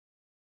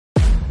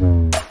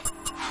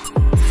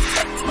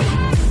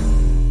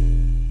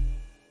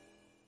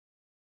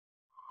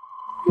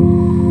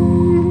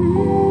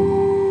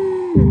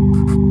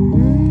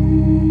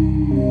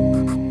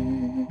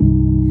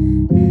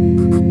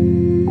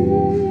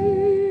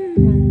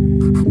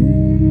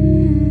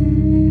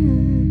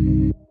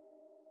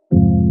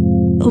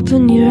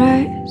Open your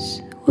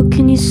eyes, what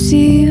can you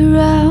see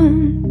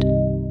around?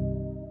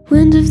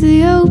 Wind of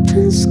the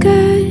open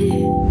sky,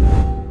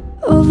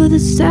 over the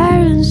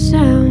siren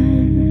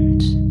sound.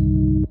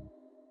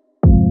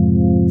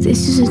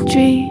 This is a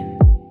dream,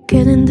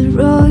 getting the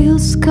royal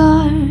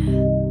scar,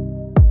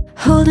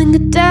 holding a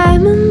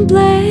diamond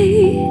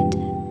blade,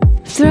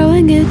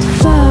 throwing it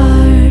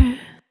far.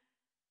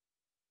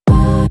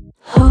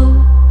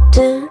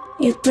 Holding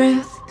your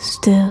breath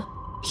still,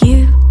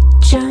 you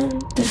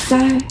jump the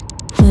fire.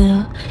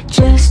 We'll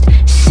just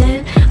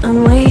sit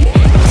and wait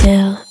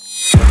till you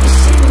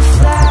see me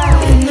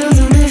fly. You know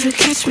they'll never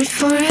catch me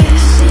for it.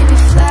 See me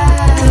fly,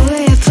 the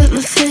way I put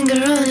my finger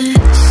on it.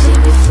 See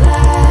me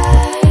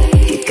fly,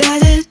 you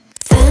got it,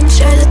 then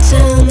try to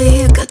tell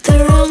me you got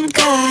the wrong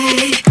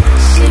guy.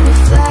 See me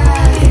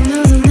fly, you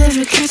know they'll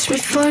never catch me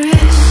for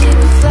it. See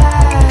me fly,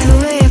 the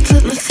way I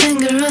put my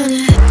finger on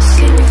it.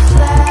 See me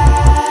fly,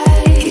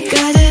 you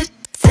got it,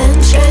 then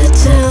try to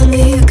tell me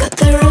you got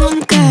the wrong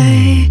guy.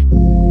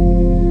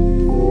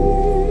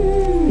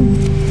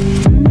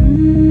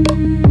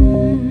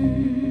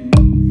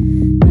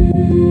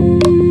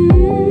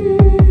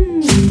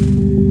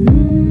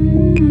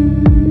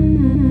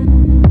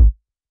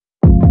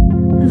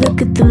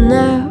 Look at them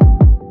now,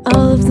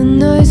 all of the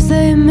noise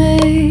they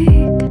make,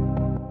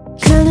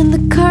 counting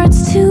the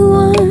cards to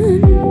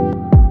one.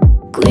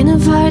 Queen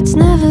of hearts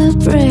never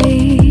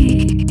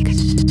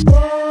breaks.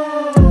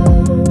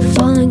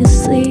 Falling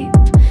asleep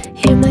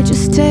here might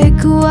just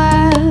take a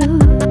while.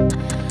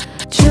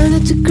 Try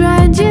not to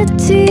grind your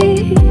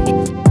teeth,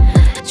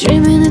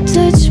 dreaming to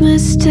touch my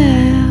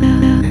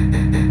style.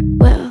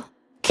 Well,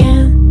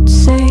 can't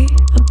say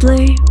I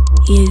blame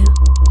you,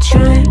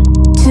 trying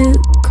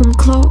to come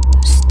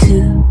close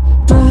to,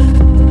 but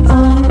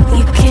all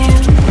you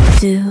can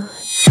do.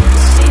 See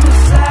me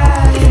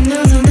fly, you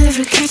know they'll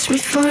never catch me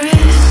for it.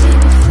 See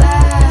me fly,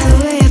 the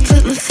way I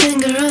put my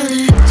finger on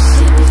it.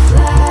 See me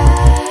fly,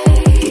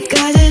 you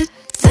got it,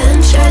 then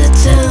try to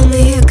tell me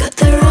you got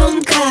the wrong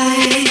guy.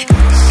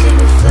 See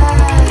me fly,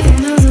 you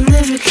know they'll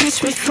never catch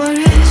me for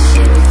it.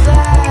 See me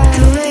fly,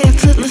 the way I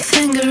put my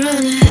finger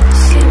on it.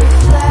 See me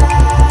fly,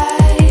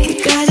 you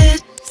got it,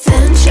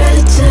 then try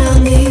to tell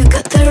me you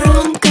got the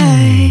wrong guy.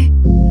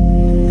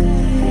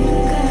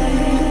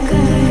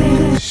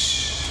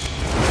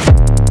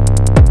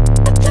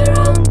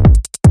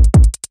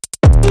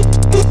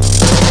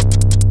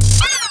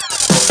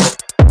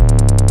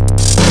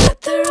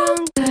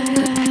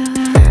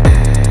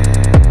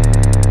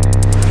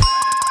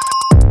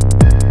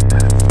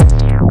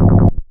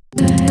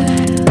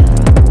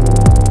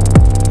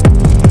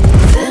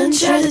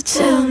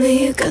 Tell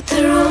me you got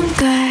the wrong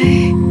guy.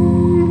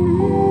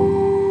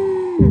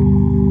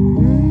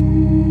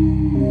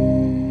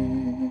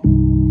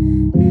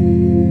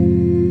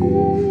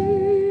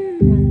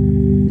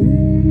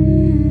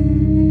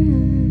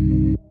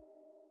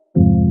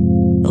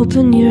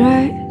 Open your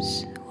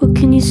eyes, what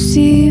can you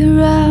see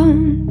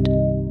around?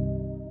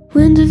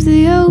 Wind of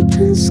the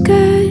open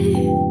sky,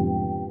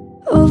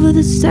 over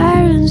the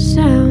siren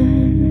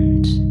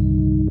sound.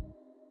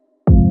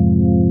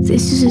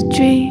 This is a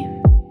dream,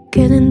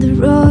 getting the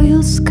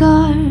royal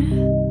scar,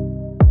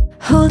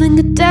 holding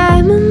a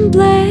diamond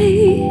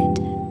blade,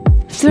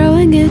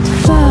 throwing it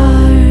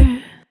far.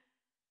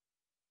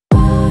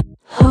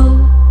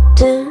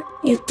 Holding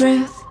your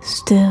breath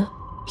still,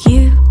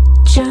 you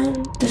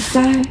jump the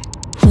fire.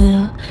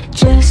 We'll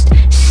just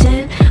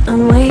sit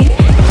and wait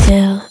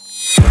till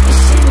you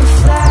see me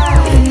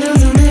fly. You know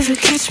they'll never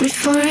catch me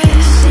for it.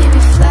 See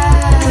me fly,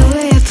 the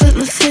way I put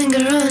my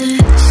finger on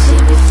it.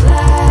 See me fly,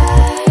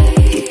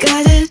 you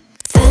got it,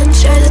 then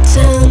try to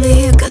tell me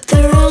you got the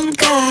wrong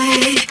guy.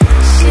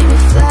 See me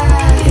fly,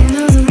 you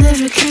know they'll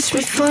never catch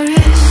me for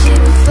it. See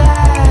me fly,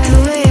 the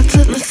way I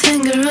put my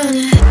finger on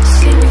it.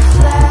 See me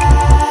fly,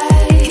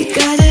 you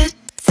got it,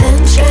 then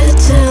try to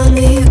tell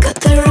me you got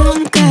the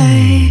wrong guy.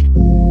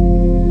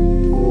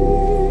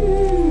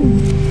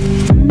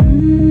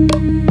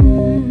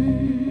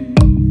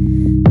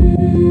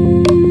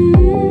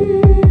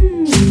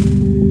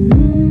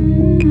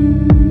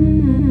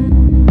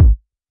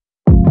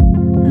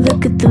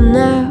 Look at them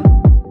now,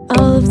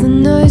 all of the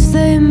noise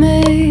they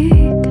make,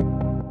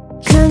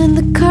 counting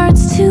the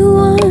cards to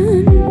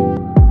one.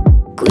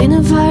 Queen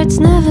of hearts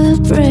never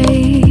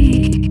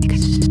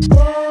breaks.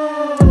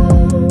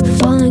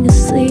 Falling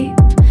asleep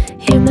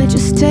here might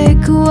just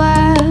take a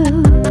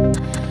while.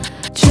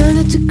 Try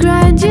not to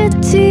grind your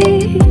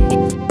teeth,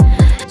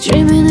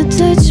 dreaming to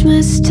touch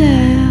my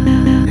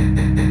style.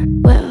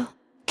 Well,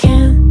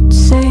 can't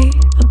say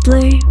I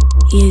blame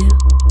you,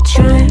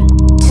 trying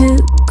to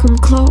come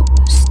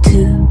close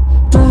to,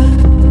 but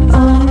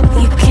all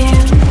you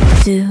can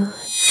do.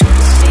 See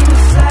me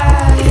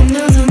fly, you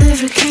know they'll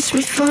never catch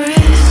me for it.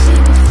 See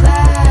me fly,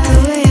 the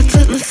way I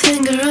put my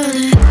finger on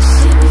it.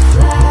 See me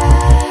fly,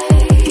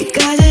 you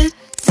got it,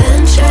 then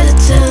try to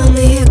tell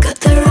me you got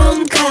the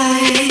wrong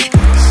guy.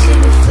 See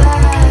me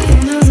fly, you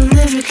know they'll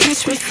never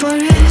catch me for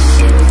it.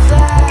 See me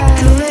fly,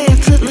 the way I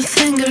put my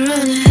finger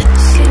on it.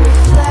 See me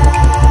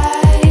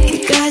fly, you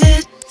got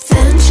it,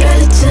 then try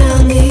to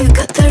tell me you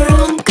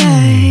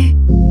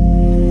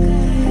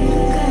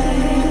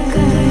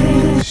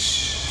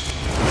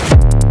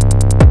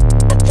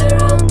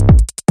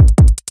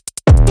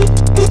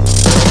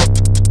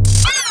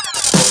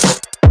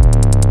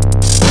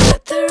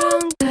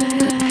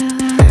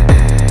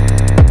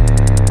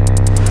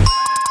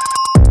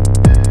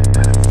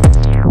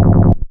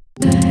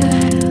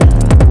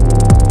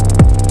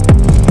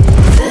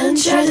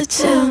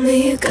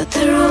me you got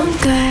the wrong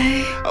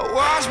guy.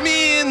 Wash me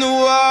in the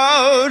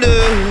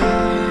water,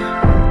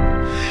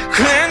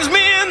 cleanse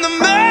me in the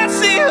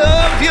mercy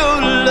of your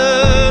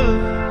love.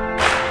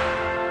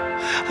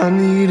 I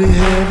need a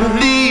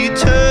heavenly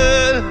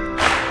touch,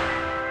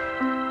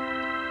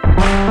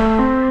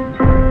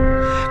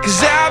 'cause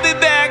I'll be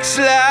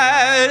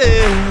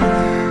backsliding.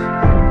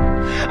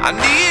 I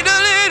need a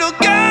little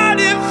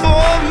guiding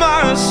for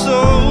my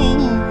soul.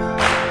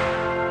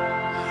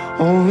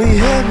 Only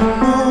heaven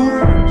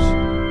knows,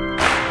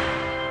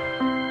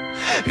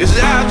 'cause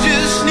I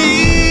just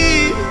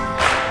need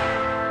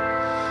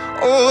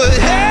a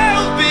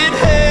helping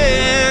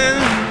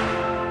hand.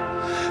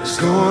 It's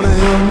gonna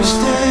help me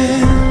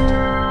stand.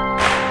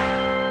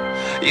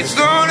 It's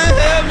gonna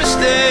help me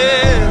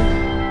stand.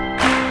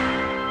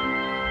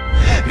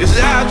 'Cause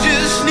I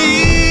just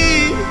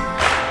need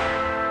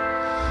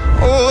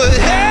a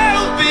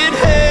helping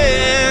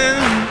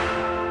hand.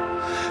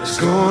 It's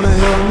gonna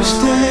help me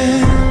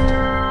stand.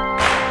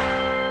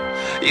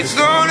 It's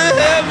gonna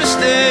help me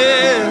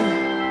stand.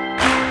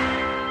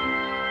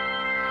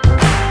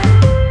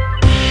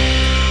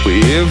 But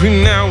every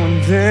now and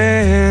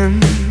then